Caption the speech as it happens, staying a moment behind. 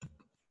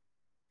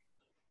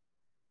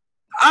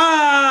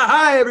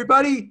Hi,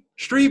 everybody.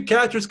 Stream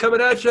Catchers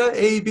coming at you.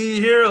 AB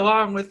here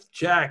along with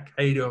Jack.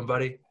 How you doing,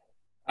 buddy?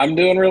 I'm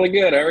doing really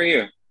good. How are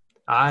you?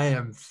 I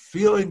am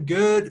feeling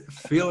good,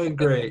 feeling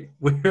great.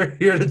 We're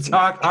here to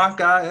talk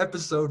Hawkeye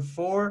episode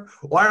 4.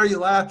 Why are you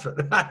laughing?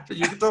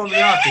 You're throwing me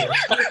off here.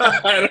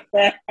 I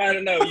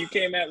don't know. You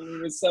came at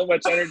me with so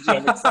much energy.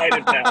 I'm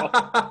excited now.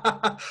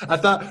 I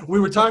thought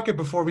we were talking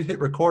before we hit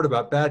record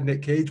about bad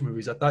Nick Cage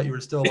movies. I thought you were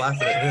still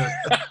laughing at him.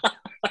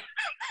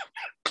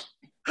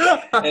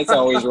 It's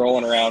always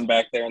rolling around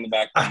back there in the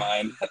back of my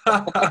mind.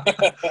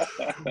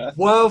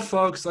 Well,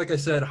 folks, like I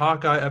said,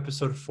 Hawkeye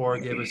episode 4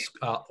 gave us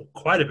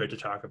quite a bit to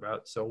talk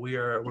about. So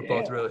we're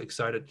both really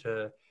excited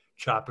to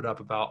chop it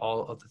up about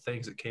all of the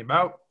things that came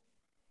out.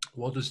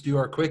 We'll just do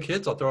our quick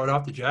hits. I'll throw it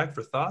off to Jack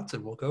for thoughts,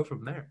 and we'll go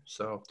from there.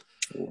 So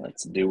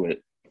let's do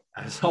it.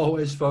 As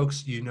always,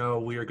 folks, you know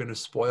we are going to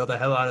spoil the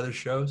hell out of the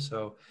show.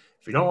 So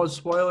if you don't want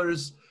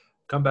spoilers,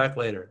 come back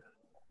later.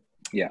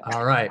 Yeah.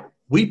 All right.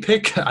 We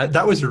pick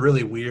that was a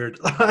really weird.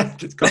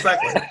 Just come back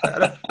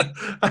later.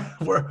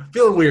 We're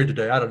feeling weird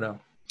today. I don't know.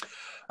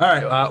 All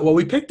right. Well,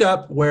 we picked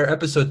up where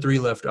episode 3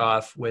 left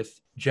off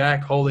with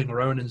Jack holding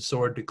Ronan's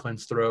sword to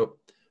Clint's throat.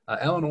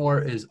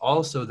 Eleanor is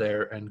also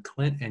there, and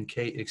Clint and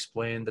Kate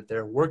explain that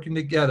they're working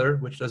together,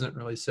 which doesn't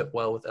really sit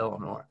well with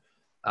Eleanor.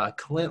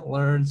 Clint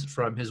learns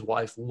from his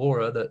wife,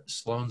 Laura, that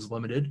Sloan's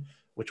Limited,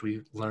 which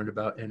we learned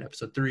about in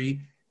episode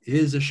 3,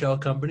 is a shell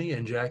company,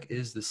 and Jack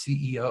is the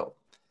CEO.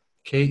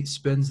 Kate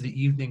spends the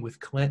evening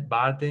with Clint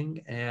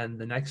bonding, and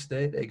the next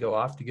day they go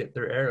off to get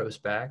their arrows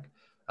back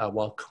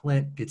while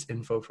Clint gets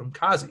info from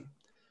Kazi.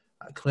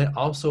 Clint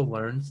also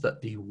learns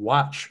that the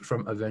watch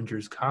from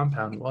Avengers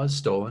compound was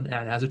stolen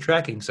and has a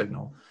tracking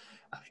signal.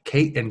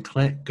 Kate and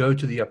Clint go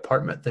to the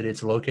apartment that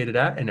it's located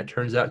at, and it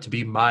turns out to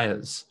be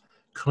Maya's.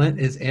 Clint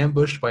is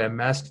ambushed by a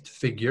masked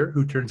figure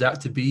who turns out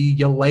to be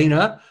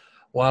Yelena,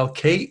 while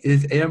Kate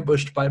is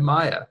ambushed by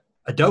Maya.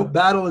 A dope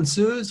battle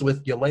ensues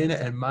with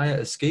Yelena and Maya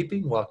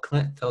escaping while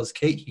Clint tells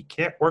Kate he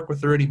can't work with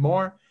her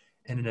anymore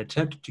in an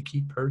attempt to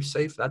keep her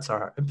safe. That's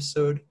our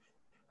episode,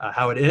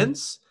 how it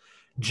ends.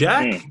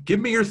 Jack,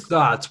 give me your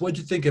thoughts. What'd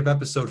you think of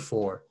episode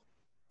 4?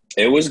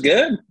 It was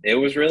good. It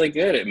was really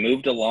good. It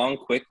moved along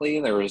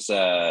quickly. There was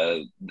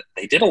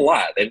they did a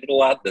lot. They did a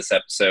lot this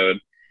episode.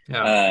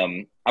 Yeah.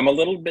 I'm a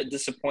little bit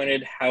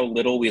disappointed how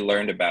little we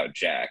learned about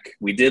Jack.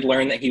 We did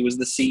learn that he was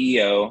the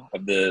CEO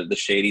of the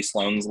shady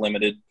Sloan's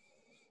Limited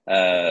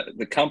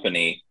the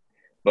company,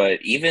 but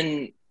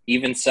even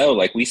so,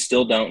 like, we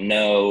still don't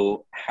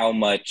know how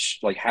much,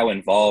 like, how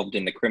involved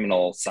in the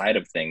criminal side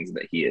of things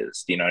that he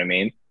is. Do you know what I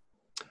mean?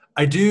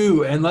 I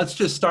do, and let's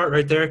just start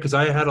right there because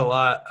I had a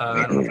lot.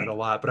 I don't know if I had a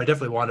lot, but I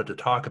definitely wanted to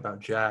talk about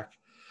Jack.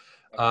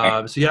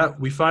 So yeah,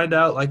 we find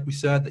out, like we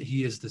said, that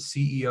he is the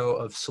CEO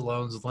of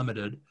Sloan's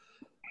Limited.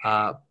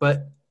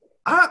 But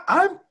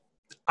I'm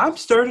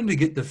starting to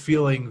get the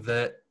feeling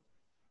that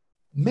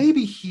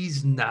maybe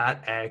he's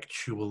not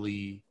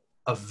actually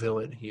a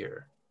villain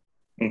here.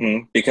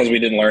 Mm-hmm. Because we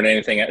didn't learn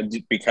anything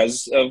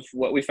because of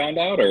what we found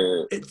out,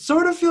 or it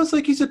sort of feels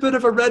like he's a bit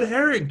of a red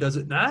herring, does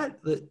it not?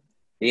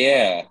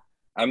 Yeah,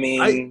 I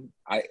mean,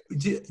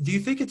 do you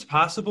think it's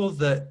possible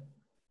that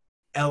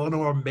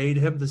Eleanor made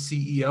him the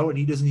CEO and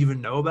he doesn't even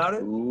know about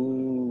it?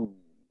 Ooh.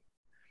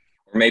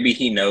 Or maybe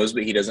he knows,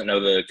 but he doesn't know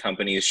the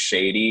company is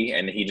shady,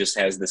 and he just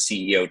has the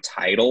CEO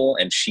title,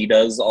 and she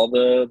does all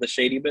the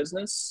shady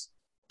business.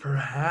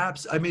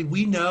 Perhaps. I mean,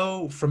 we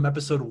know from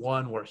episode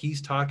 1 where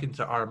he's talking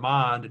to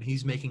Armand and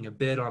he's making a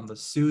bid on the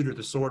suit or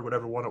the sword,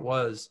 whatever one it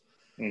was.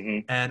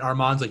 Mm-hmm. And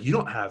Armand's like, "You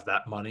don't have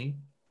that money."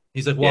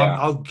 He's like, "Well,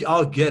 yeah.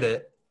 I'll get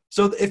it."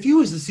 So if he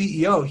was the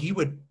CEO, he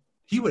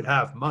would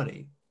have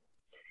money.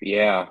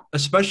 Yeah.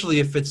 Especially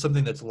if it's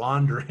something that's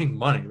laundering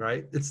money,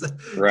 right? It's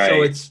right.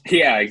 So it's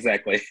yeah,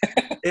 exactly.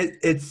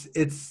 it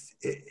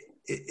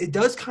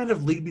does kind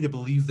of lead me to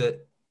believe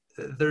that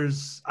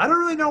I don't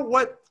really know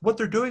what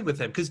they're doing with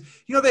him, because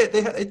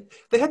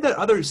they had that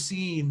other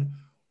scene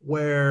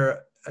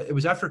where it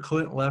was after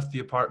Clint left the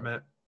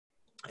apartment.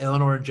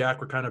 Eleanor and Jack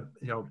were kind of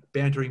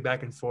bantering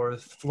back and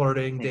forth,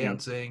 flirting,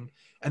 dancing,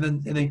 and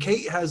then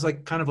Kate has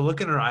like kind of a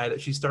look in her eye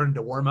that she's starting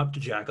to warm up to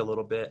Jack a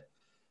little bit,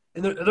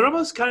 and they're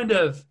almost kind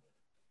of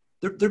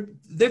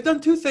they've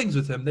done two things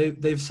with him.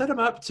 They've set him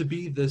up to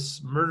be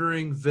this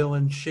murdering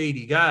villain,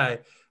 shady guy,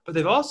 but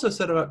they've also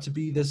set him up to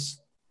be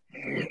this.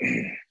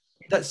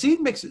 That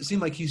scene makes it seem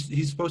like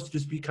he's supposed to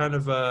just be kind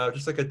of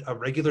just like a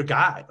regular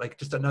guy, like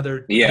just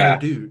another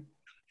dude.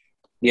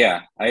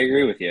 Yeah, I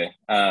agree with you.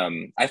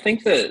 I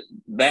think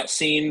that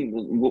scene,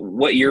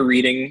 what you're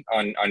reading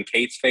on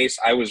Kate's face,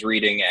 I was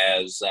reading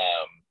as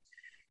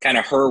kind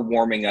of her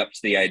warming up to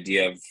the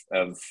idea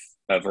of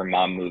her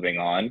mom moving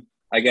on.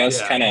 I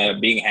guess kind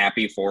of being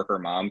happy for her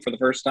mom for the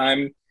first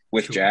time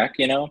with Jack.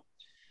 I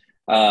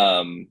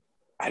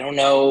don't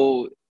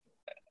know.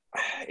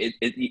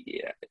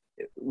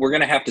 We're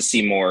gonna have to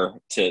see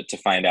more to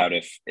find out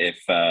if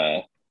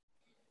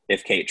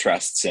Kate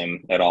trusts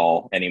him at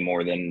all any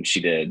more than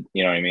she did.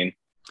 You know what I mean?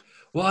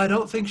 Well, I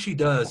don't think she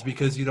does,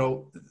 because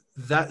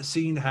that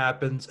scene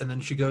happens and then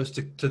she goes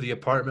to the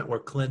apartment where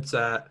Clint's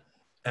at,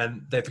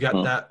 and they've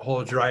got that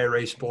whole dry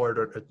erase board,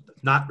 or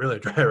not really a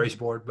dry erase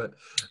board, but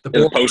the The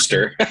board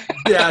poster.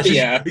 Yeah,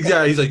 Yeah.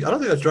 exactly. He's like, I don't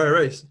think that's dry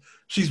erase.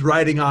 She's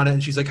writing on it,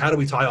 and she's like, how do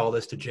we tie all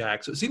this to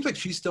Jack? So it seems like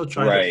she's still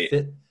trying to Right.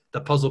 fit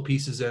the puzzle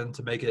pieces in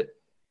to make it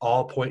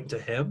all point to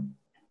him.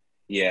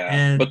 Yeah.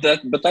 And But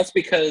that's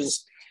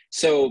because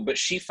but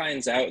she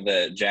finds out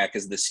that Jack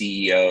is the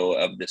CEO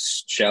of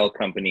this shell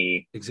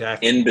company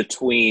exactly in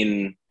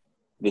between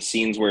the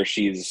scenes where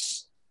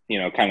she's,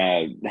 kind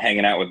of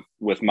hanging out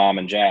with Mom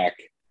and Jack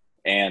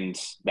and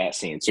that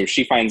scene. So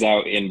she finds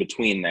out in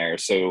between there.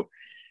 So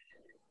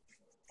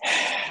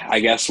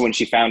I guess when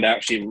she found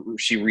out,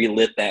 she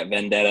relit that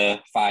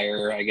vendetta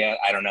fire. I guess,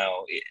 I don't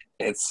know.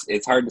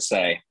 It's hard to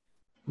say.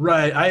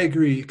 right, I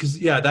agree, because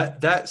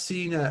that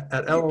scene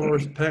at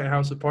Eleanor's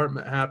penthouse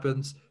apartment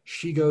happens.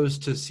 She goes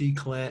to see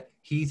Clint.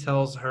 He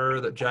tells her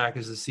that Jack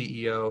is the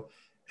CEO,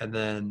 and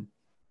then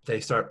they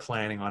start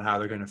planning on how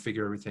they're going to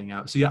figure everything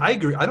out. So yeah, I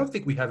agree. I don't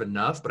think we have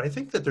enough, but I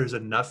think that there's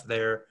enough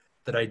there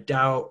that I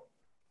doubt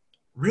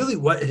really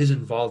what his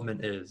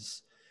involvement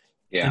is.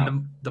 Yeah.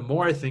 And the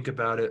more I think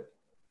about it,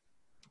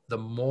 the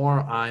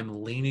more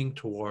I'm leaning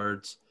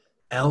towards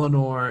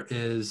Eleanor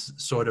is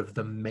sort of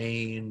the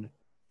main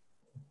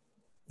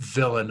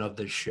villain of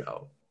this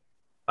show.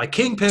 Like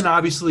Kingpin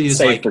obviously is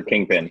Save for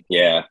Kingpin.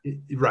 Yeah.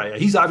 right.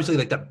 He's obviously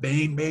like the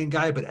main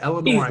guy, but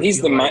Eleanor, He's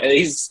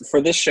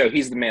for this show.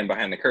 He's the man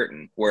behind the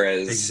curtain,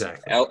 whereas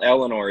exactly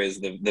Eleanor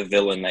is the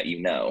villain that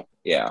you know.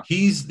 Yeah.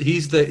 He's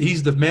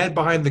the man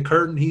behind the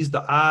curtain. He's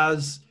the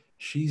Oz.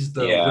 She's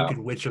the Wicked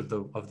Witch of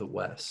the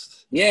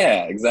West.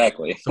 Yeah,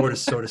 exactly. So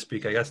to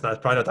speak. I guess that's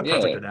probably not the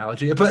perfect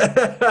analogy, but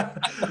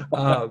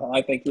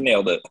I think you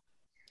nailed it.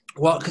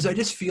 Well, because I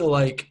just feel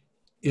like,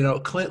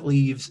 Clint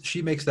leaves.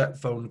 She makes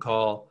that phone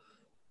call.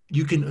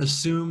 You can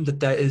assume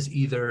that is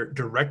either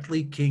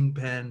directly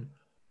Kingpin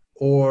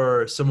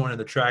or someone in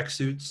the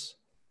tracksuits.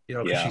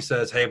 Because she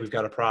says, "Hey, we've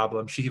got a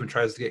problem." She even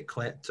tries to get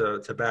Clint to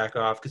back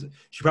off because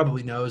she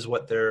probably knows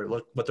what they're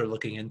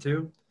looking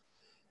into.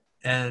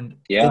 And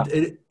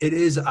it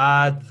is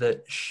odd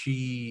that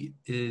she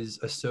is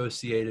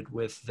associated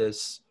with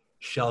this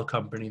shell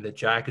company that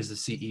Jack is the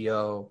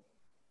CEO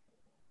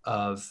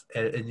of,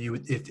 and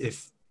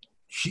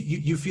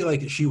you feel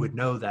like she would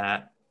know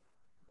that,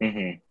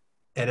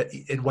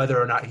 and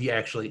whether or not he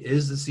actually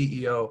is the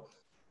CEO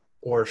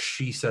or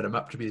she set him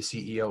up to be the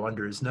CEO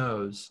under his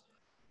nose.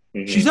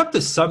 She's up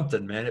to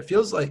something, man. It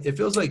feels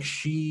like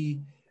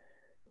she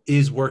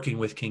is working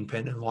with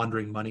Kingpin and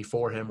laundering money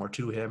for him or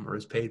to him or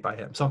is paid by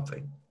him,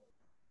 something.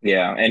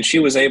 Yeah, and she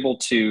was able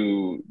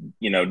to,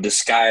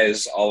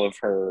 disguise all of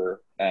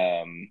her,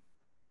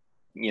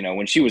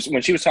 when she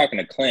was talking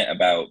to Clint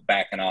about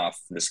backing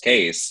off this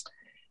case,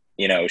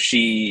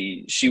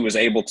 she was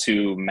able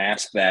to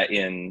mask that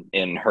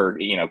in her,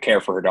 care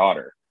for her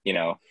daughter,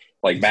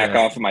 like back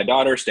off of my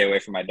daughter, stay away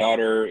from my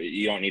daughter.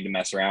 You don't need to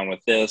mess around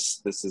with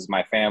this. This is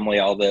my family,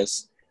 all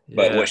this.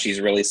 But what she's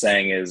really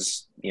saying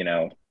is,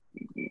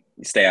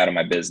 stay out of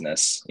my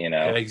business,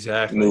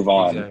 exactly. Move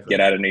on, get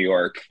out of New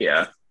York.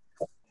 Yeah.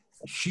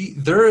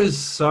 There is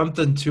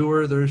something to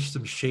her. There's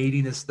some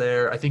shadiness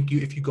there. I think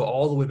if you go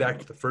all the way back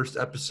to the first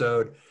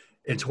episode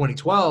in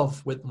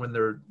 2012 when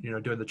they're,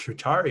 doing the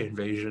Chitauri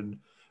invasion,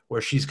 where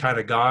she's kind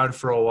of gone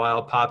for a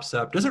while, pops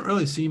up, doesn't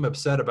really seem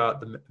upset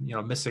about the,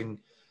 missing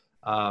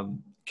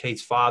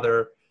Kate's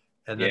father.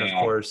 And then of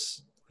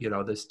course,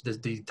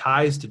 the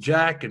ties to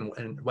Jack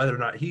and whether or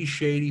not he's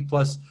shady,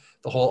 plus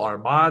the whole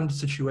Armand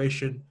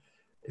situation.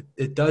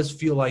 It does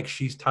feel like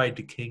she's tied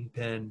to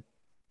Kingpin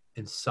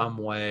in some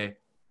way,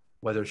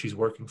 whether she's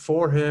working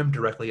for him,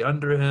 directly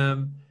under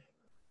him.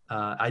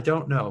 I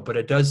don't know, but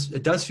it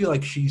does feel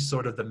like she's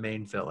sort of the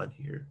main villain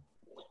here.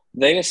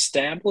 They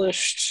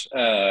established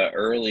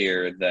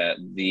earlier that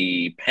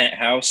the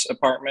penthouse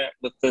apartment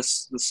that the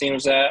scene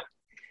was at,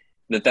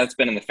 that's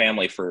been in the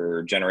family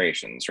for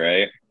generations,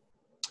 right?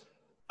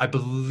 I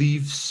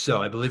believe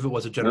so. I believe it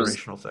was a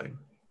generational thing.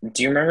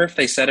 Do you remember if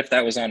they said if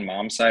that was on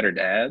mom's side or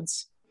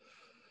dad's?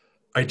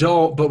 I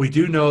don't, but we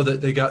do know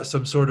that they got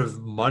some sort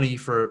of money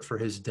for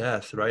his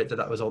death, right?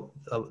 That was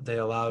that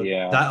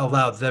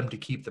allowed them to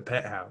keep the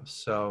penthouse.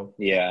 So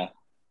yeah,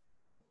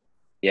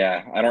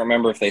 I don't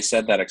remember if they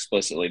said that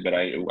explicitly, but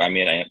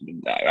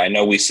I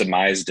know we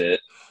surmised it.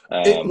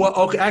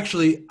 Okay,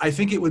 actually, I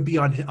think it would be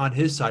on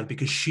his side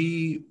because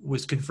she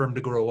was confirmed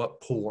to grow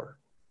up poor.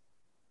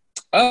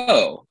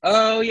 Oh,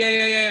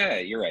 yeah.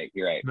 You're right.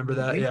 Remember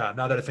that? Mm-hmm. Yeah.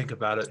 Now that I think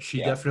about it, she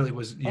definitely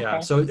was. Yeah.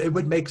 Okay. So it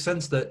would make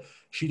sense that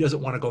she doesn't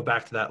want to go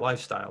back to that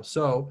lifestyle.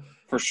 So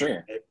for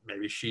sure,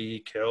 maybe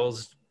she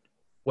kills.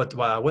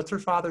 What's her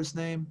father's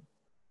name?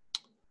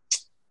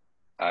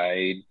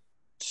 I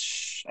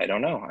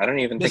don't know. I don't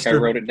even think I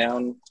wrote it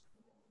down.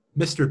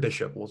 Mr.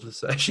 Bishop, we'll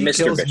just say. She Mr.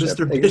 kills Bishop.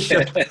 Mr.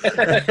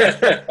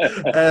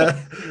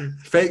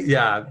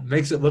 Bishop.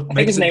 Makes it look. I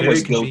think his name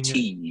was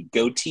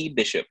Goatee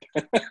Bishop.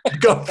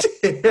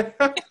 Goatee.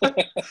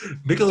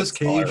 Nicolas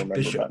Cage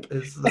Bishop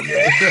is the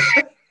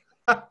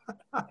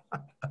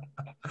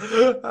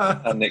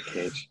Nick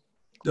Cage.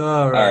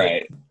 All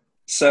right.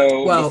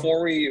 So Well,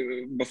 before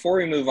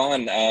we move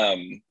on,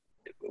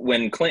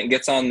 when Clint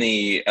gets on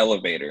the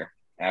elevator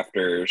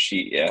after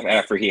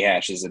he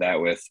hashes it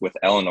out with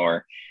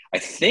Eleanor, I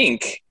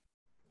think,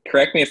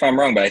 correct me if I'm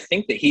wrong, but I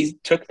think that he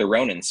took the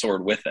Ronin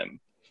sword with him.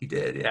 he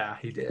did. Yeah,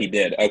 he He did.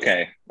 did.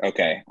 Okay.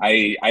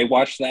 I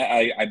watched that.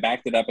 I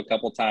backed it up a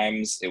couple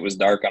times. It was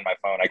dark on my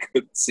phone. I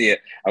couldn't see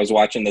it. I was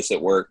watching this at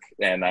work,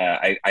 and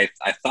I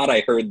thought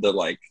I heard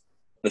the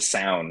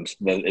sound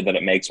that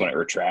it makes when it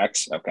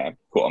retracts. Okay,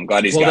 cool. I'm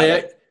glad he's Well, got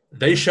it.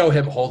 they show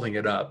him holding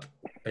it up,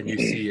 and you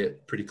see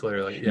it pretty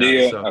clearly. Do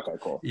Yeah. you? So Okay,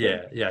 cool.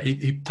 yeah.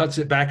 He tucks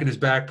it back in his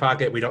back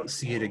pocket. We don't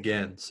see it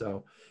again.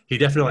 So he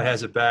definitely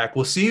has it back.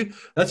 We'll see.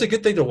 That's a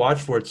good thing to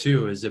watch for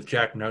too. Is if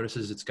Jack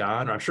notices it's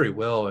gone, or I'm sure he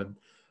will, and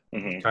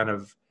kind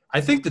of.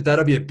 I think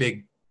that'll be a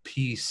big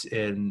piece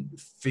in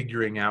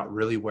figuring out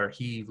really where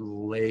he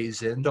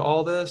lays into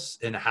all this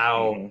and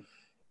how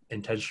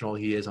intentional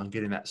he is on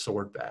getting that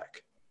sword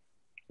back.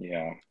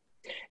 Yeah.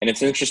 And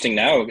it's interesting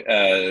now,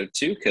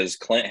 too, because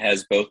Clint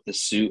has both the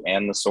suit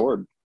and the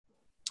sword.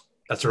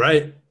 That's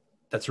right.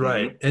 That's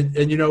right. And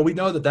we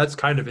know that's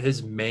kind of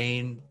his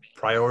main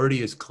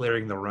priority is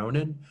clearing the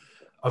Ronin.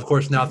 Of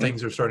course, now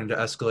things are starting to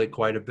escalate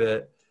quite a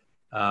bit.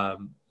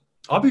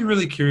 I'll be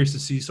really curious to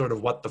see sort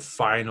of what the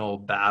final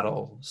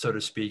battle, so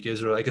to speak,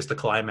 is, or I guess the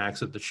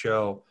climax of the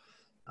show,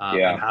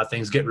 and how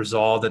things get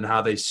resolved and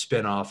how they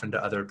spin off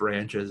into other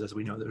branches. As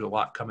we know, there's a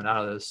lot coming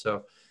out of this.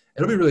 So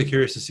it'll be really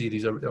curious to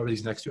see over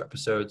these next 2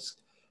 episodes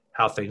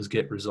how things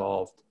get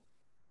resolved.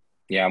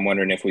 Yeah, I'm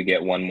wondering if we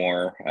get one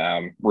more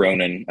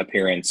Ronin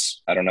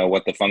appearance. I don't know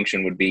what the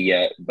function would be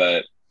yet,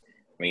 but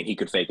I mean, he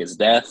could fake his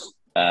death.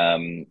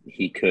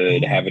 He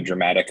could have a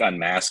dramatic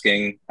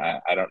unmasking.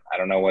 I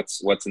don't know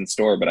what's in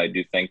store, but I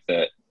do think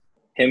that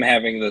him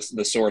having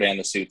the sword and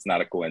the suit's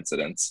not a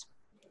coincidence.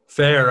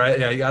 Fair, right?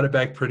 Yeah, you got it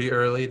back pretty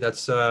early.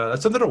 That's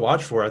something to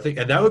watch for, I think,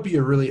 and that would be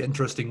a really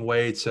interesting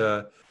way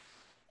to.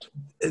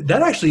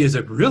 That actually is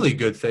a really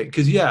good thing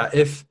because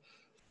if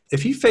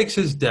he fakes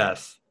his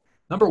death,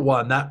 number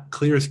one, that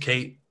clears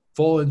Kate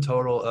full and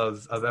total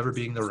of ever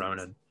being the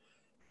Ronin.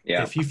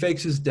 Yeah. If he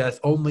fakes his death,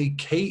 only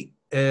Kate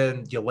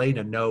and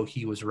Yelena know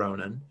he was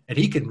Ronin, and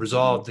he can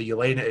resolve the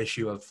Yelena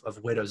issue of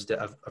Widow's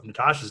of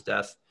Natasha's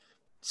death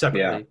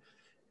separately.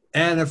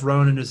 Yeah. And if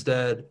Ronin is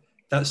dead,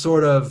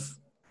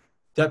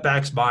 that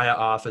backs Maya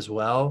off as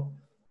well.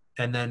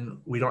 And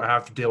then we don't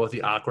have to deal with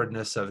the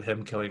awkwardness of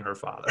him killing her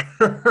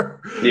father.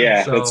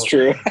 Yeah, so, that's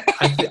true.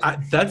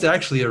 That's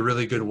actually a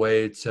really good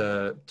way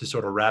to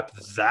sort of wrap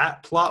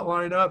that plot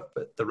line up.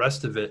 But the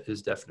rest of it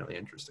is definitely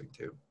interesting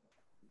too.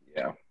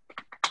 Yeah.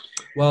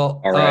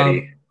 Well,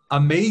 a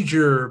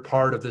major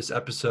part of this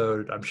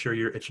episode, I'm sure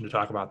you're itching to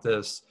talk about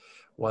this,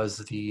 was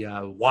the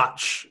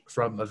watch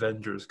from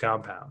Avengers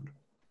Compound.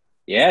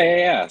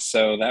 Yeah.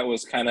 So that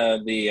was kind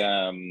of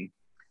the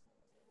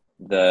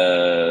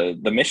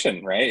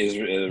mission, right? Is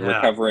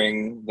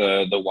recovering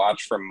the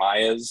watch from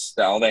Maya's.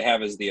 All they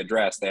have is the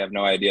address. They have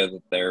no idea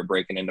that they're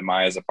breaking into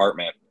Maya's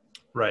apartment.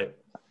 Right.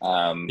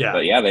 But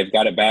they've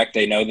got it back.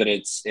 They know that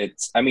it's.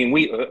 I mean,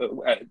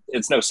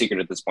 it's no secret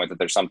at this point that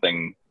there's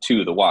something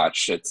to the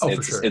watch.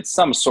 For sure. It's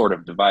some sort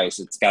of device.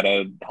 It's got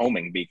a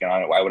homing beacon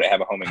on it. Why would it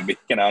have a homing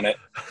beacon on it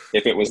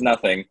if it was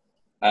nothing?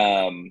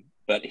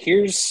 But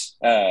here's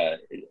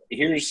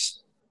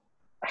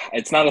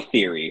it's not a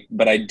theory,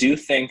 but I do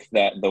think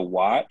that the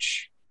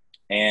watch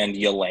and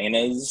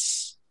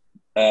Yelena's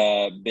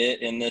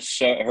bit in this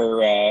show,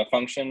 her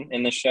function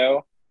in the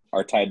show,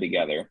 are tied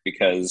together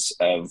because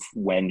of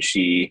when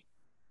she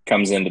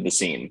comes into the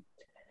scene.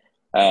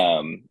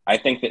 I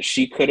think that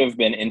she could have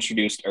been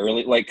introduced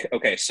early. Like,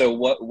 okay, so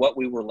what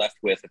we were left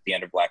with at the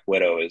end of Black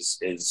Widow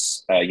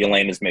is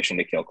Yelena's mission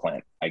to kill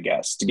Clint, I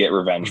guess, to get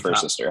revenge for her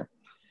sister.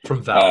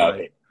 From Val,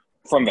 right?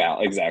 From Val,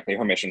 exactly.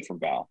 Her mission from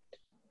Val.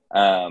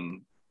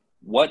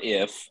 What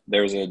if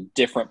there's a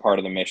different part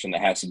of the mission that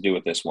has to do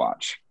with this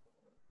watch?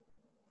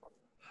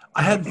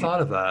 I hadn't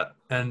thought of that.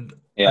 And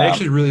I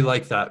actually really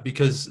like that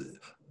because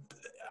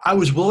I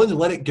was willing to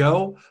let it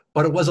go,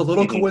 but it was a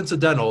little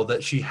coincidental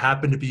that she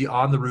happened to be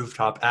on the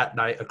rooftop at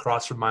night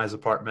across from Maya's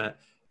apartment.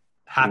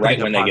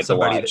 Right when they get the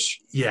watch.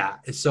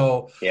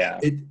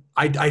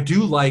 I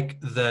do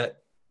like that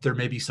there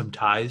may be some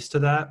ties to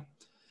that.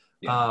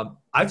 Yeah.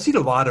 I've seen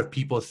a lot of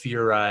people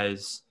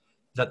theorize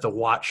that the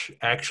watch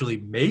actually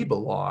may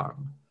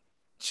belong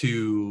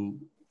to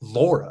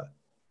Laura,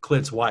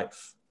 Clint's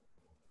wife.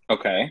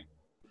 Okay.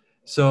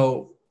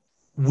 So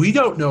we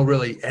don't know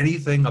really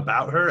anything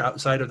about her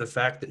outside of the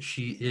fact that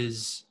she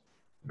is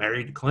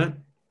married to Clint.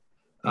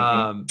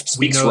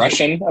 Speaks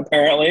Russian,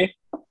 apparently.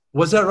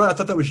 Was that right? I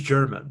thought that was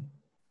German.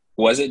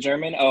 Was it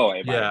German? Oh,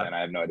 it might have been.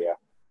 I have no idea.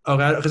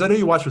 Okay, because I know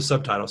you watched with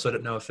subtitles, so I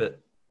didn't know if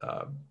it...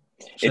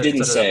 it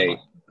didn't say.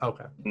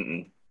 Okay.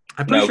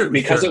 I'm pretty sure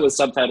because it was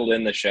subtitled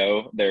in the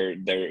show. They're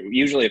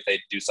usually, if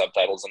they do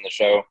subtitles in the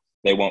show,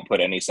 they won't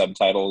put any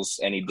subtitles,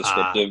 any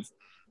descriptive.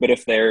 But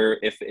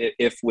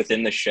if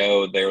within the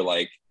show there's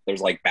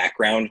like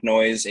background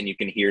noise and you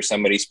can hear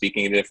somebody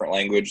speaking a different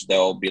language,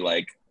 it'll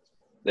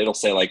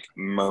say like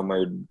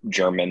murmured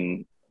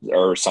German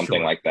or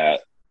something like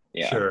that.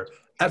 Yeah. Sure.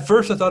 At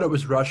first, I thought it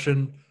was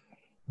Russian,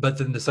 but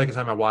then the second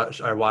time I watched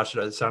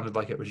it, it sounded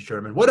like it was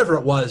German. Whatever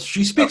it was,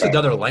 she speaks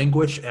another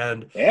language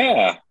and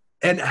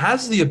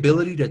has the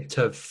ability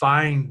to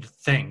find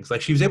things.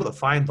 Like she was able to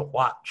find the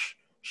watch.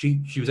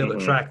 She was able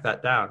to track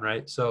that down,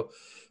 right? So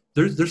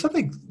there's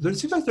something. There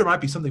seems like there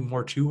might be something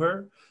more to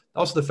her.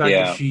 Also, the fact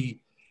that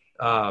she,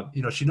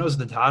 she knows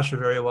Natasha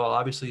very well.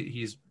 Obviously,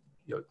 he's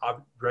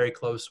very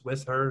close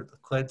with her.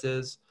 Clint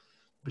is.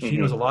 But she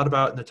knows a lot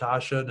about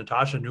Natasha.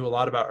 Natasha knew a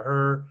lot about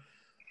her.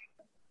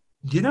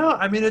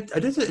 I mean,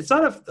 it's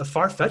not a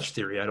far-fetched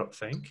theory, I don't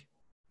think.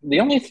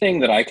 The only thing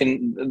that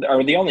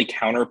the only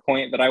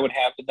counterpoint that I would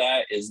have to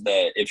that is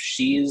that if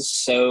she's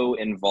so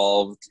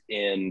involved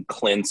in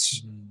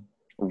Clint's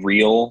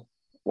real,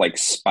 like,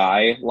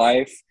 spy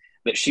life,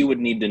 that she would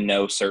need to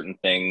know certain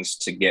things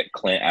to get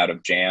Clint out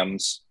of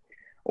jams.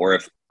 Or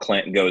if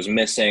Clint goes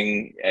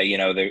missing,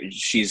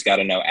 she's got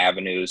to know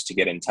avenues to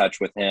get in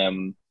touch with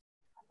him.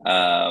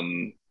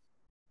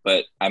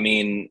 But I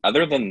mean,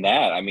 other than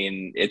that, I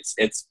mean, it's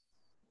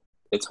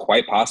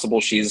quite possible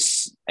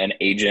she's an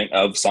agent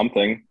of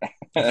something.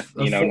 A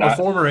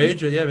former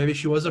agent. Yeah, maybe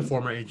she was a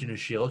former agent of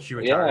S.H.I.E.L.D. She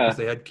retired because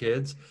they had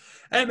kids,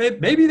 and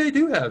maybe they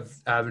do have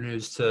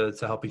avenues to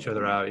help each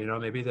other out.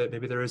 Maybe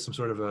there is some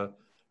sort of a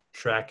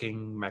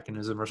tracking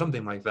mechanism or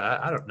something like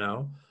that. I don't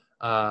know.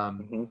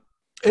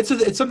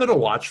 It's something to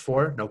watch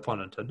for, no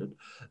pun intended.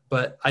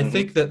 But I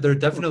think that there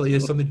definitely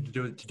is something to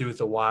do with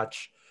the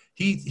watch.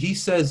 He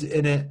says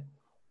in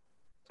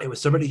it was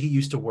somebody he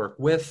used to work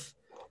with,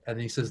 and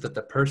he says that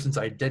the person's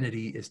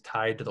identity is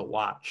tied to the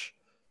watch.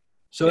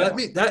 So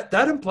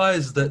that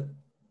implies that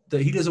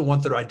he doesn't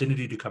want their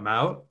identity to come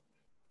out.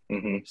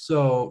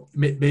 So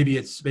maybe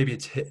it's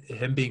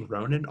him being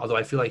Ronin, although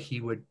I feel like he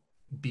would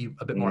be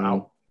a bit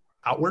more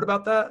outward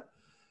about that.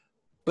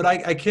 But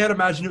I can't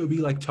imagine it would be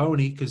like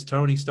Tony, because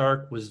Tony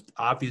Stark was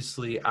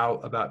obviously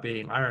out about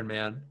being Iron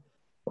Man.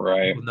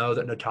 Right. People know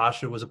that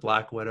Natasha was a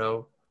Black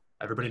Widow.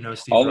 Everybody knows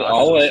Steve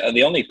Rogers.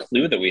 The only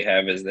clue that we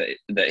have is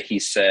that he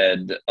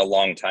said a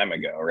long time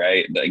ago,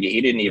 right? Like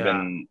he didn't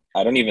even.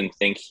 I don't even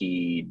think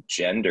he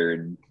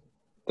gendered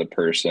the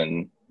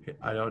person. He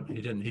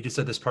didn't. He just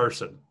said this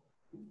person.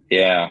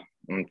 Yeah,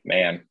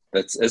 man,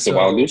 it's a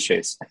wild goose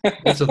chase.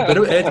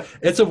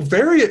 It's a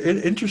very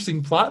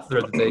interesting plot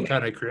thread that they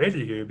kind of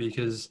created here,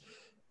 because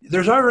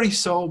there's already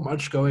so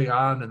much going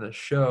on in the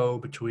show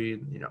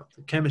between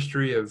the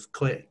chemistry of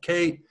Clint and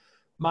Kate.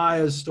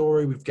 Maya's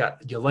story. We've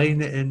got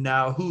Yelena in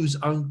now. Who's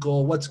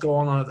uncle? What's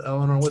going on with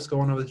Eleanor? What's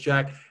going on with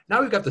Jack? Now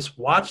we've got this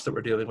watch that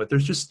we're dealing with.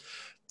 There's just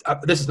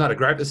this is not a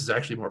gripe. This is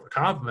actually more of a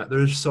compliment.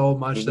 There's so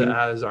much that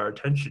has our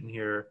attention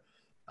here.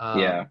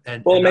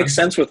 It makes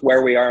sense with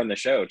where we are in the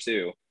show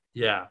too.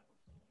 Yeah,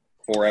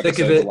 4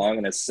 episodes long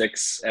in a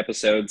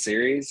 6-episode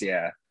series.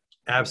 Yeah,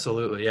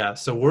 absolutely. Yeah.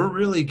 So we're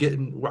really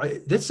getting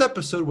right. This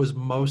episode was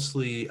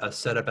mostly a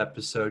setup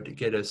episode to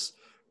get us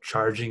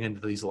charging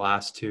into these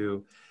last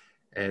two.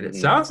 And it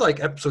sounds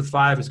like episode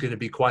 5 is going to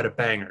be quite a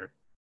banger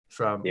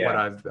from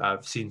what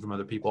I've seen from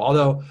other people.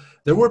 Although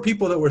there were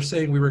people that were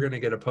saying we were going to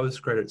get a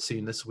post-credit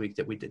scene this week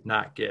that we did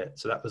not get.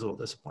 So that was a little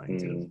disappointing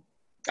too.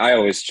 I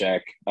always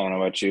check. I don't know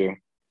about you.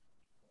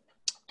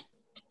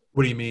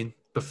 What do you mean?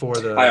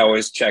 I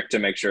always check to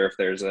make sure if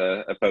there's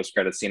a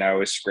post-credit scene. I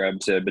always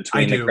scrub to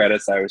between the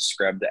credits. I always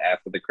scrub to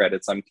after the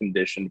credits. I'm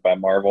conditioned by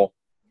Marvel.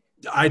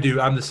 I do.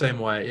 I'm the same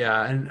way.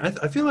 Yeah. And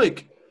I feel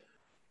like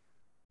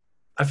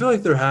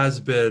there has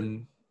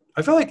been.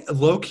 I feel like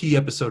low-key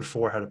episode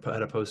 4 had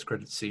a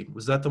post-credit scene.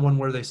 Was that the one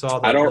where they saw?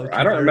 I don't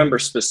remember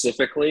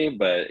specifically,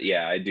 but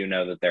yeah, I do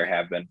know that there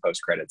have been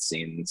post-credit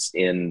scenes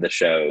in the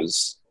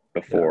shows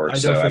before. Yeah,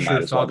 I know for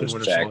sure Falcon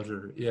Winter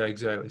Soldier. Yeah,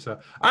 exactly. So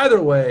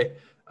either way,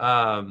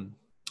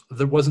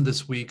 there wasn't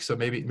this week, so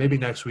maybe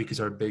next week is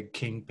our big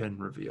Kingpin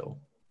reveal.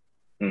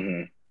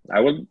 That'd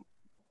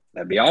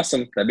be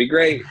awesome. That'd be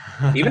great.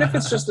 Even if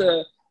it's just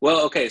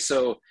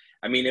so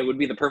I mean, it would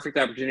be the perfect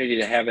opportunity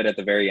to have it at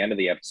the very end of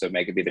the episode,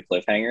 make it be the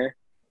cliffhanger.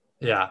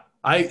 Yeah,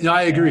 I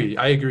agree.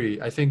 I agree.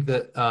 I think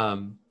that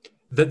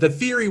the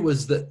theory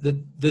was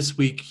that this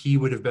week he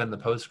would have been the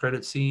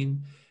post-credit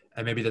scene,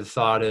 and maybe the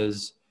thought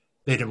is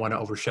they didn't want to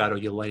overshadow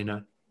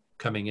Yelena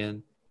coming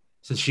in,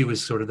 since she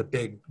was sort of the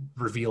big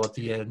reveal at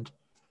the end.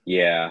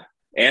 Yeah.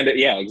 And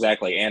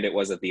exactly. And it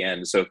was at the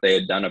end. So if they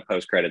had done a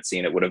post-credit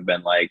scene, it would have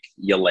been like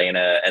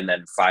Yelena and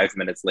then 5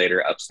 minutes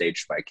later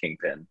upstaged by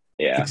Kingpin.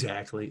 Yeah,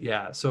 exactly.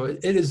 Yeah. So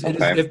it is,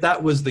 if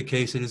that was the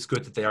case, it is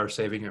good that they are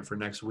saving it for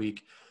next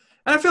week.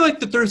 And I feel like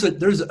that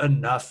there's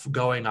enough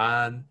going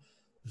on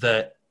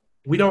that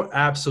we don't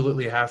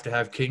absolutely have to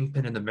have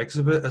Kingpin in the mix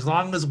of it, as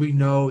long as we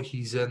know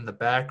he's in the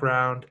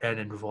background and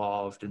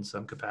involved in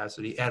some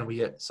capacity, and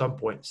we at some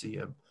point see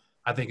him.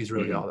 I think is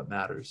really all that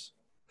matters.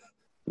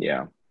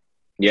 Yeah.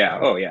 Yeah.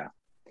 Oh, yeah.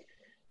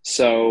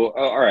 So,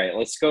 all right,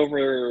 let's go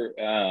over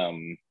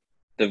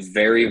the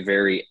very,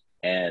 very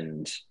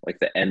end, like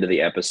the end of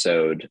the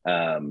episode.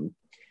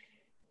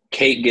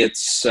 Kate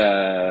gets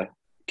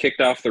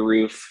kicked off the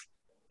roof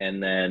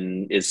and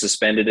then is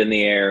suspended in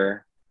the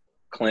air.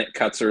 Clint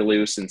cuts her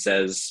loose and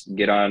says,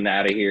 "Get on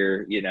out of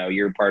here.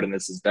 Your part in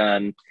this is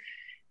done."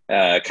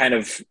 Kind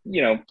of,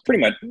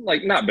 pretty much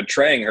like not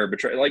betraying her,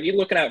 like you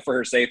looking out for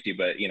her safety,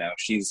 but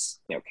she's,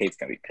 Kate's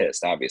gonna be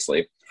pissed,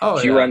 obviously. Oh,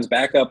 she yeah. runs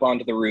back up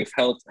onto the roof,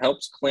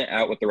 helps Clint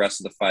out with the rest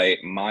of the fight.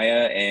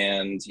 Maya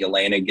and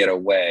Yelena get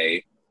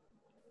away.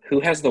 Who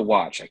has the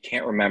watch? I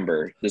can't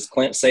remember. Does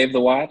Clint save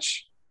the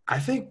watch? I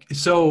think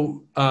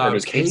so. Or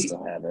does Kate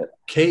still have it?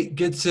 Kate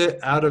gets it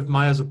out of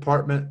Maya's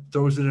apartment,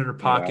 throws it in her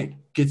pocket,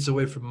 gets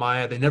away from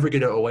Maya. They never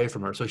get it away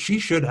from her, so she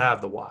should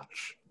have the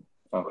watch.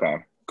 Okay,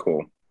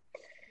 cool.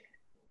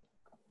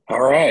 All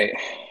right.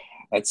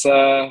 That's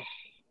I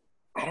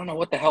don't know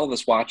what the hell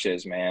this watch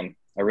is, man.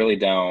 I really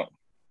don't.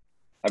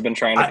 I've been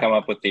trying to come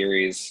up with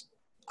theories.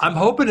 I'm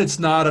hoping it's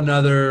not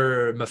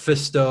another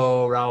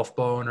Mephisto, Ralph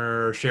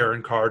Boner,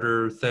 Sharon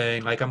Carter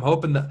thing. Like I'm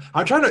hoping that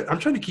I'm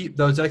trying to keep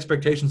those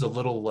expectations a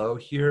little low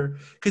here,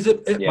 because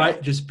it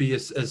might just be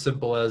as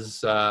simple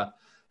as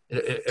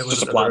it was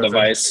just a plot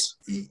device.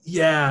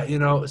 Yeah,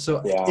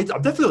 So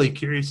I'm definitely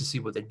curious to see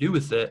what they do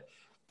with it.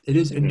 It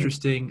is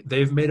interesting.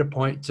 They've made a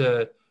point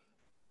to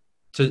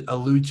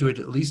allude to it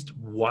at least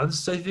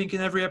once, I think,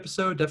 in every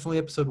episode. Definitely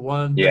episode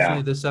 1,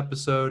 definitely this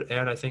episode,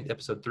 and I think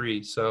episode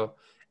 3. So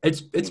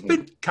it's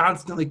been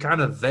constantly kind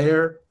of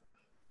there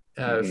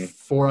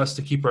for us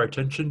to keep our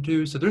attention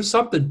to. So there's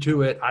something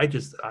to it. I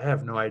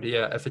have no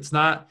idea. If it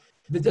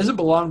doesn't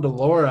belong to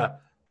Laura,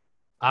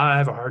 I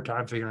have a hard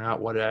time figuring out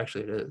what it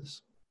actually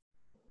is.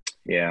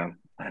 Yeah.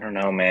 I don't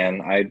know, man.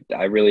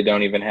 I really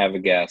don't even have a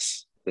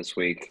guess this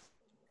week.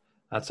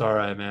 That's all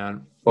right,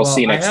 man. We'll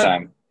see you next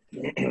time.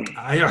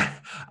 I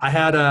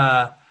had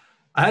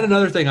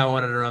another thing I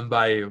wanted to run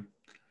by you.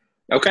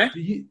 Okay.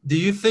 Do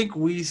you think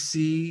we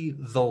see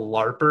the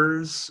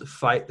LARPers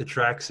fight the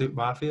tracksuit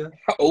mafia?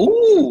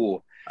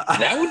 Oh,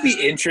 that would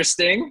be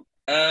interesting.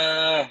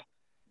 I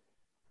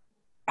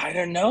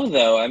don't know,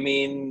 though. I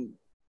mean,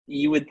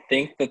 you would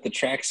think that the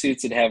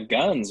tracksuits would have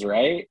guns,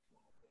 right?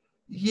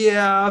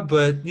 Yeah,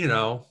 but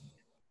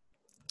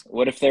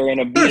what if they're in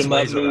a beat 'em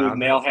up mood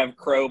and they all have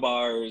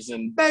crowbars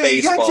and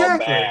baseball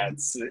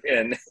bats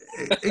and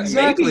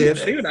exactly?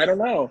 Maybe, dude, I don't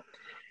know.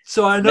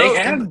 So I know they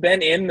have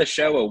been in the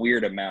show a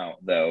weird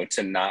amount, though,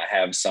 to not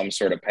have some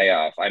sort of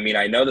payoff. I mean,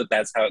 I know that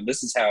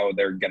this is how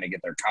they're going to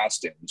get their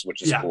costumes,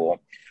 which is cool.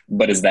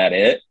 But is that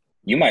it?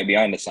 You might be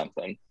onto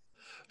something.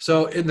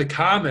 So in the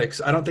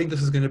comics, I don't think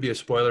this is going to be a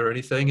spoiler or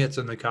anything. It's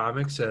in the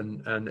comics,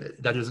 and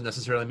that doesn't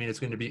necessarily mean it's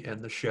going to be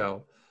in the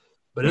show.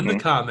 But in the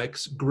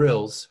comics,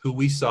 Grills, who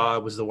we saw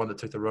was the one that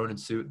took the Ronin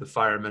suit, the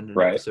fireman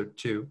in episode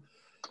 2.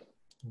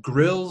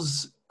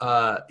 Grills,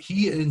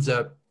 he ends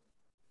up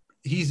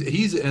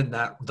he's in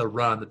the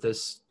run that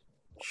this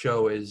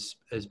show is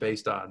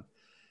based on,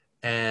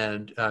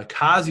 and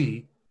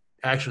Kazi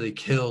actually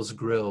kills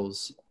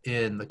Grills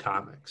in the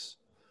comics.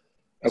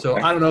 Okay. So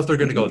I don't know if they're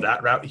going to go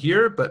that route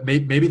here, but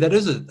maybe that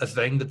is a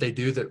thing that they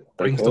do that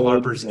brings the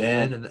LARPers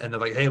in, and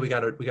they're like, hey, we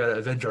gotta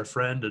avenge our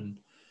friend, and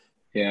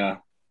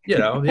that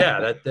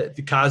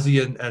the Kazi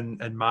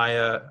and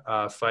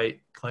Maya fight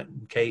Clint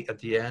and Kate at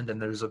the end,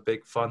 and there's a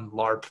big fun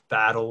LARP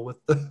battle with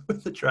the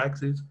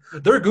tracksuits.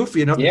 They're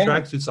goofy enough. The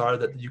tracksuits are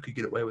that you could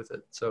get away with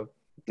it. So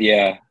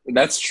yeah,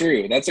 that's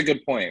true. That's a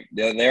good point.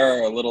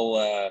 They're a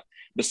little.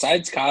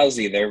 Besides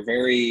Kazi, they're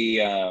very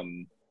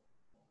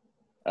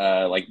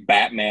like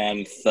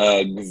Batman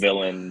thug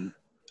villain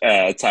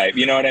type.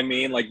 You know what I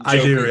mean? Like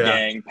Joker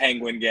gang,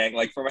 Penguin gang,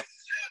 like from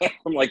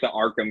like the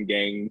Arkham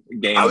gang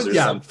games or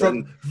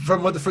something.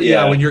 From what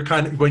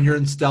when you're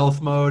in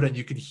stealth mode and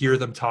you can hear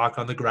them talk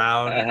on the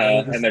ground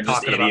and they're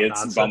just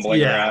idiots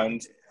bumbling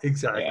around.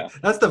 Exactly. Yeah.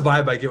 That's the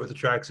vibe I get with the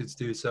tracksuits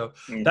too. So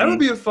that would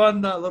be a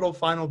fun little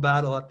final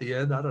battle at the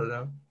end. I don't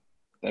know.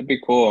 That'd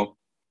be cool.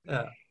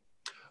 Yeah.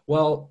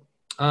 Well,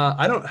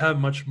 I don't have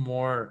much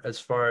more as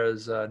far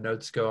as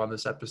notes go on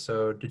this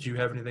episode. Did you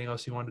have anything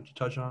else you wanted to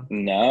touch on?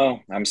 No,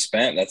 I'm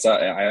spent. That's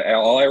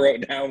all I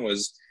wrote down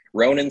was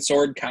Ronin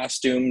sword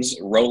costumes,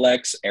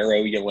 Rolex,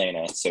 Arrow,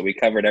 Yelena. So we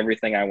covered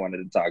everything I wanted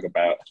to talk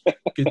about.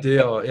 Good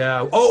deal.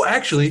 Yeah. Oh,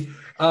 actually,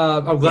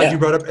 I'm glad you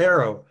brought up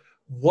Arrow.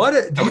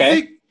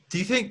 Do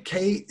you think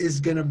Kate is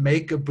gonna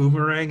make a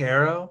boomerang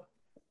arrow?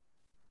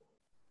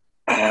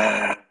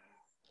 They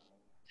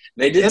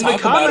did talk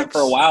about it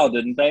for a while,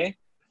 didn't they?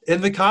 In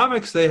the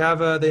comics, they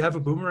have a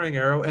boomerang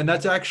arrow, and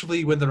that's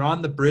actually when they're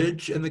on the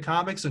bridge in the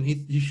comics, and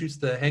he shoots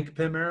the Hank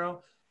Pym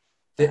arrow.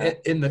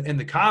 In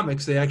the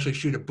comics, they actually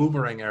shoot a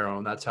boomerang arrow,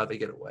 and that's how they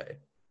get away.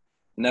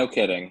 No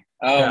kidding.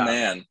 Oh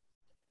man,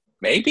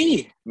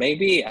 maybe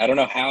I don't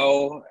know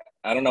how.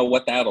 I don't know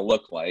what that'll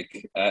look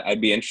like.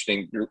 I'd be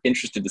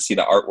interested to see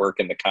the artwork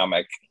in the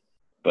comic,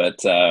 but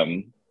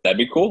that'd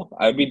be cool.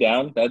 I'd be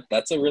down.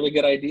 That's a really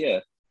good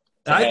idea.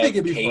 I think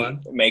it'd be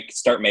fun.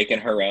 Start making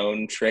her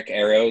own trick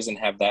arrows and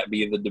have that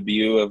be the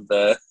debut of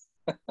the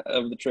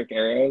of the trick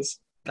arrows.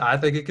 I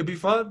think it could be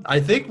fun. I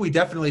think we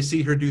definitely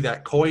see her do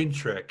that coin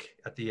trick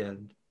at the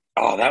end.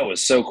 Oh, that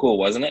was so cool,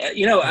 wasn't it?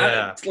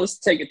 Let's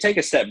take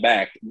a step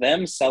back.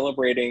 Them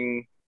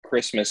celebrating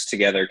Christmas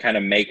together, kind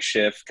of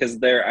makeshift, because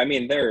they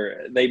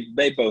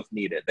both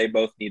need it. They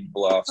both need to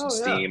blow off some Oh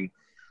yeah. steam.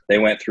 They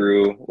went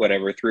through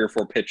whatever 3 or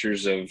 4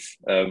 pitchers of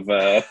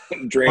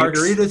drinks.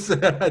 Margaritas,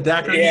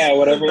 daiquiris. Yeah,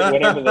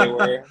 whatever they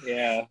were.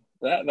 Yeah,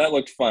 that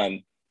looked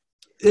fun.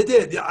 It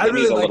did. Yeah, I It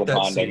needs really a liked little that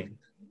bonding. scene.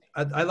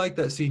 I like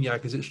that scene, yeah,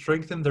 because it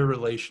strengthened their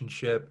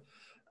relationship.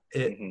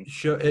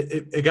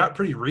 Mm-hmm. It got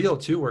pretty real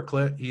too, where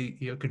Clint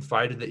he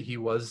confided that he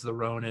was the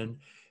Ronin.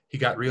 He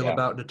got real Yeah.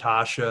 about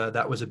Natasha.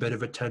 That was a bit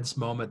of a tense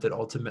moment that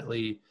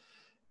ultimately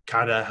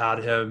kind of had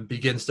him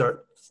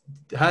start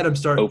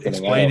Opening up.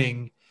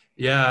 explaining.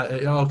 Yeah,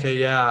 okay,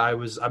 yeah,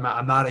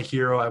 I'm not a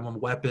hero. I'm a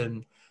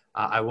weapon.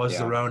 I was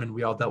the Yeah. Ronin.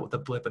 We all dealt with the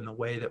blip in the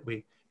way that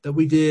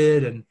we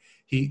did, and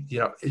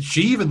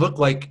she even looked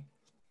like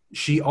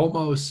she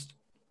almost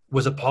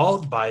was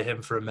appalled by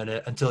him for a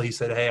minute until he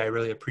said, "Hey, I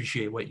really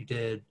appreciate what you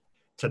did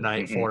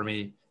tonight Mm-hmm. for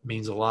me. It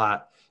means a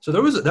lot." So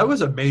that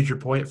was a major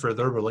point for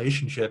their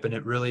relationship, and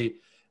it really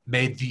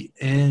made the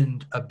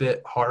end a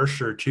bit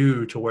harsher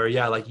too, to where,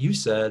 yeah, like you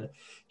said,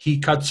 he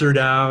cuts her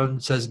down,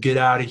 says, "Get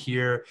out of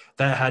here."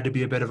 That had to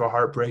be a bit of a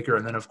heartbreaker.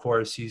 And then of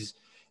course he's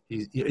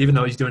even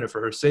though he's doing it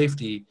for her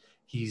safety,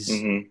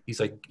 Mm-hmm. he's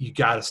like, "You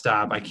got to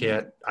stop.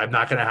 I'm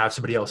not going to have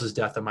somebody else's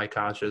death on my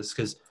conscience."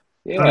 Because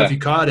I don't know if Yeah. you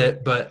caught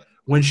it, but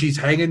when she's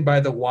hanging by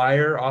the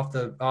wire off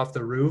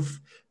the roof,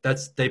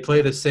 they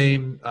play the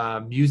same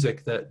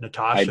music that I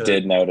Natasha.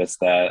 did notice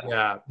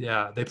that.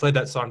 Yeah, they played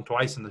that song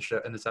twice in the show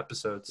in this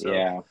episode. So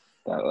Yeah.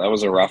 That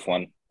was a rough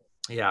one.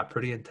 yeah,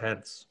 pretty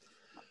intense.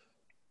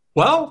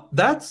 Well,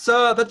 that's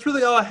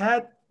really all I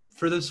had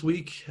for this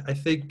week. I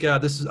think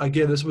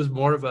this was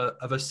more of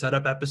a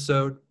setup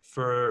episode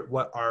for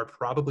what are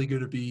probably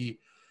going to be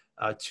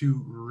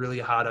 2 really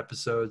hot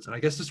episodes. And I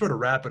guess to sort of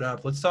wrap it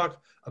up, let's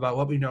talk about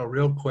what we know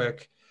real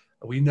quick.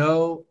 We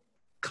know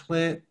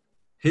Clint,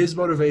 his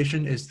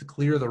motivation is to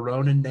clear the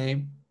Ronin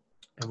name,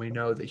 and we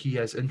know that he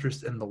has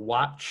interest in the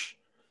watch.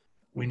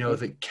 We know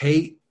that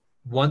Kate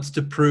wants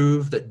to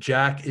prove that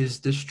Jack is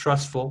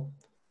distrustful.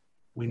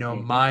 We know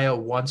Mm-hmm. Maya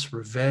wants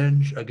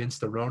revenge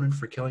against the Ronin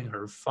for killing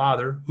her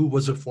father, who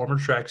was a former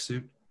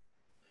tracksuit.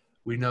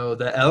 We know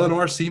that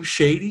Eleanor seems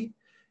shady,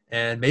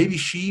 and maybe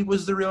she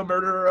was the real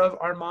murderer of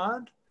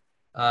Armand.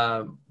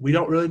 We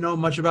don't really know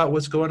much about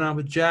what's going on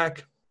with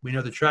Jack. We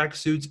know the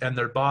tracksuits and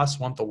their boss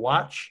want the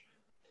watch.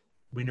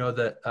 We know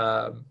that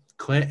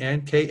Clint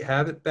and Kate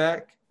have it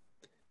back.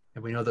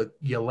 And we know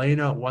that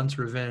Yelena wants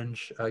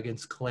revenge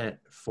against Clint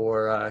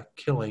for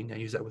killing, I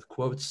use that with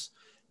quotes,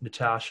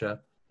 Natasha,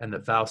 and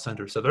that Val sent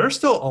her. So there's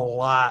still a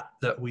lot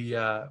that we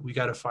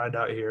got to find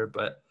out here.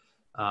 But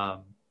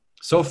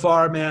so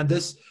far, man,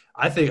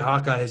 I think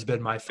Hawkeye has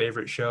been my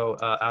favorite show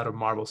out of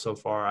Marvel so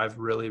far. I've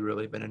really,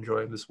 really been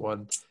enjoying this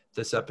one.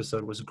 This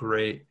episode was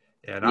great,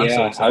 and I'm so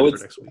Yeah, excited for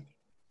next week.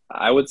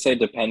 I would say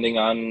depending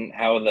on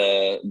how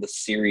the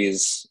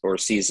series or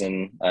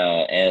season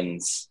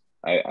ends,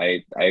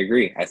 I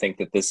agree. I think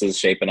that this is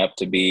shaping up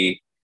to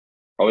be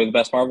probably the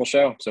best Marvel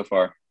show so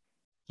far.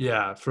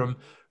 Yeah, from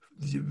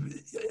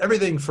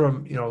everything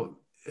from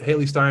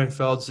Haley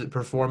Steinfeld's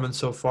performance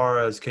so far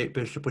as Kate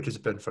Bishop, which has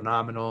been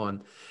phenomenal,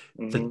 and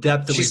the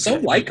depth that She's we've so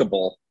got.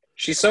 likable.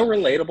 She's so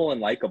relatable and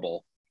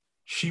likable.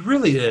 She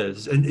really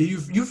is, and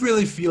you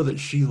really feel that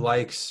she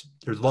likes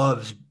or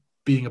loves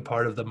being a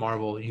part of the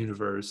Marvel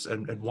universe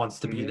and wants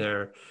to be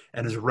there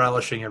and is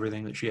relishing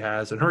everything that she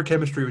has. And her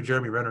chemistry with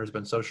Jeremy Renner has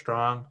been so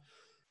strong.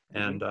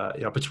 And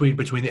between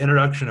the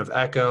introduction of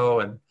Echo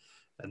and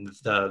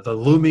the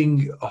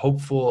looming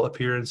hopeful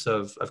appearance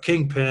of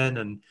Kingpin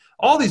and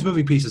all these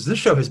moving pieces, this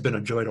show has been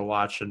a joy to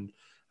watch, and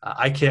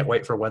I can't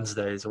wait for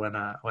Wednesdays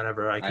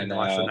whenever I can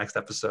watch the next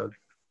episode.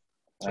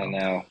 So. I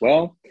know.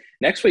 Well,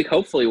 next week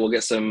hopefully we'll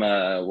get some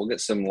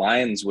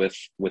lines with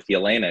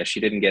Yelena. She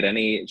didn't get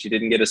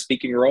a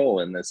speaking role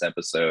in this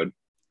episode.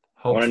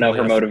 Hopefully. I want to know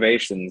her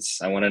motivations.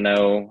 I want to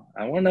know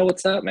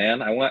what's up,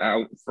 man.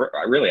 I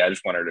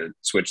just want her to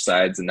switch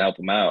sides and help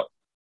him out.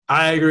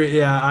 I agree.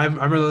 Yeah, I'm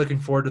really looking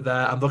forward to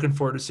that. I'm looking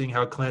forward to seeing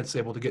how Clint's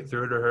able to get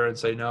through to her and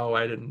say, "No,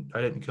 I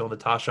didn't kill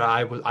Natasha.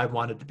 I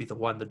wanted to be the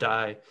one to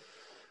die."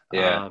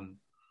 Yeah. And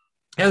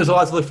there's a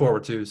lot to look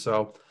forward to.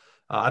 So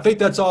I think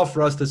that's all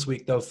for us this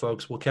week, though,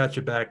 folks. We'll catch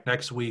you back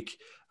next week.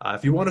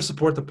 If you want to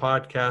support the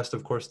podcast,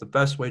 of course, the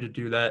best way to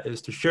do that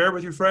is to share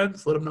with your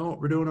friends. Let them know what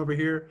we're doing over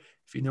here.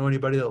 If you know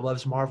anybody that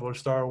loves Marvel or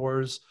Star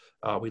Wars,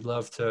 we'd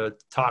love to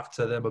talk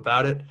to them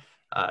about it.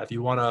 If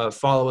you want to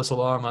follow us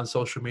along on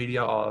social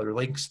media, all our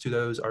links to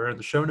those are in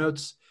the show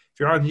notes. If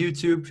you're on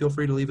YouTube, feel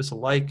free to leave us a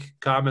like,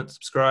 comment,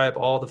 subscribe,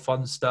 all the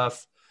fun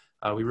stuff.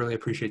 We really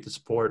appreciate the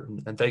support.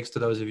 And thanks to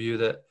those of you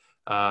that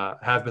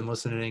have been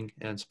listening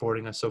and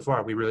supporting us so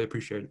far. We really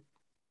appreciate it.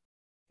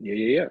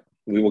 Yeah.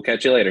 We will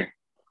catch you later.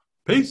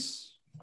 Peace.